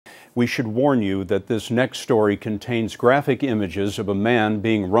We should warn you that this next story contains graphic images of a man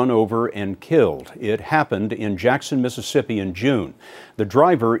being run over and killed. It happened in Jackson, Mississippi in June. The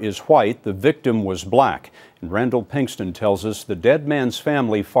driver is white, the victim was black. And Randall Pinkston tells us the dead man's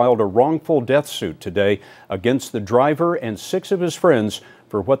family filed a wrongful death suit today against the driver and 6 of his friends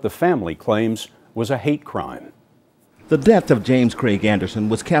for what the family claims was a hate crime. The death of James Craig Andersen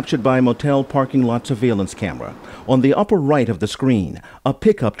was captured by a motel parking lot surveillance camera. On the upper right of the screen, a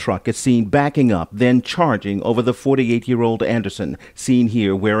pickup truck is seen backing up, then charging over the 48-year-old Andersen, seen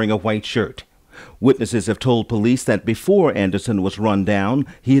here wearing a white shirt. Witnesses have told police that before Andersen was run down,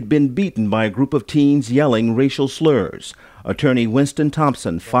 he had been beaten by a group of teens yelling racial slurs. Attorney Winston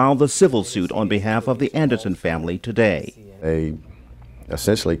Thompson filed the civil suit on behalf of the Andersen family today. They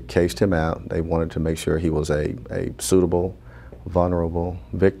essentially cased him out. They wanted to make sure he was a suitable, vulnerable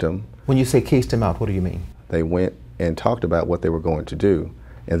victim. When you say cased him out, what do you mean? They went and talked about what they were going to do,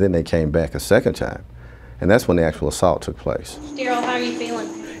 and then they came back a second time. And that's when the actual assault took place. Daryl, how are you feeling?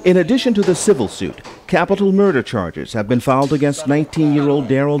 In addition to the civil suit, capital murder charges have been filed against 19-year-old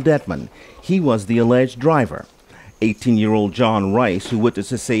Daryl Detman. He was the alleged driver. 18-year-old John Rice, who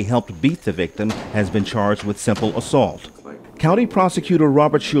witnesses say helped beat the victim, has been charged with simple assault. County Prosecutor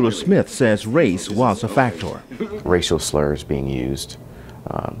Robert Schuler-Smith says race was a factor. Racial slurs being used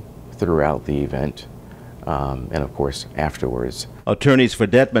throughout the event, and of course afterwards. Attorneys for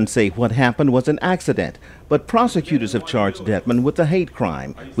Detman say what happened was an accident, but prosecutors have charged Detman with a hate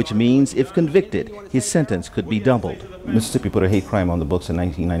crime, which means if convicted, his sentence could be doubled. Mississippi put a hate crime on the books in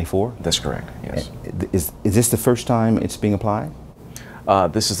 1994? That's correct, yes. Is this the first time it's being applied?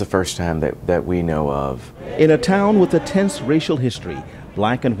 This is the first time that we know of. In a town with a tense racial history,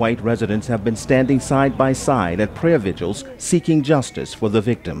 black and white residents have been standing side by side at prayer vigils seeking justice for the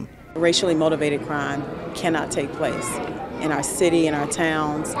victim. Racially motivated crime cannot take place in our city, in our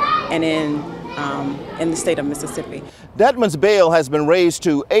towns, and in the state of Mississippi. Detman's bail has been raised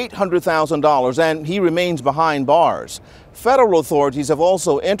to $800,000 and he remains behind bars. Federal authorities have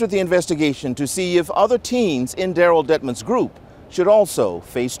also entered the investigation to see if other teens in Daryl Detman's group should also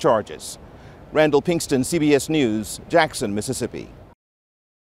face charges. Randall Pinkston, CBS News, Jackson, Mississippi.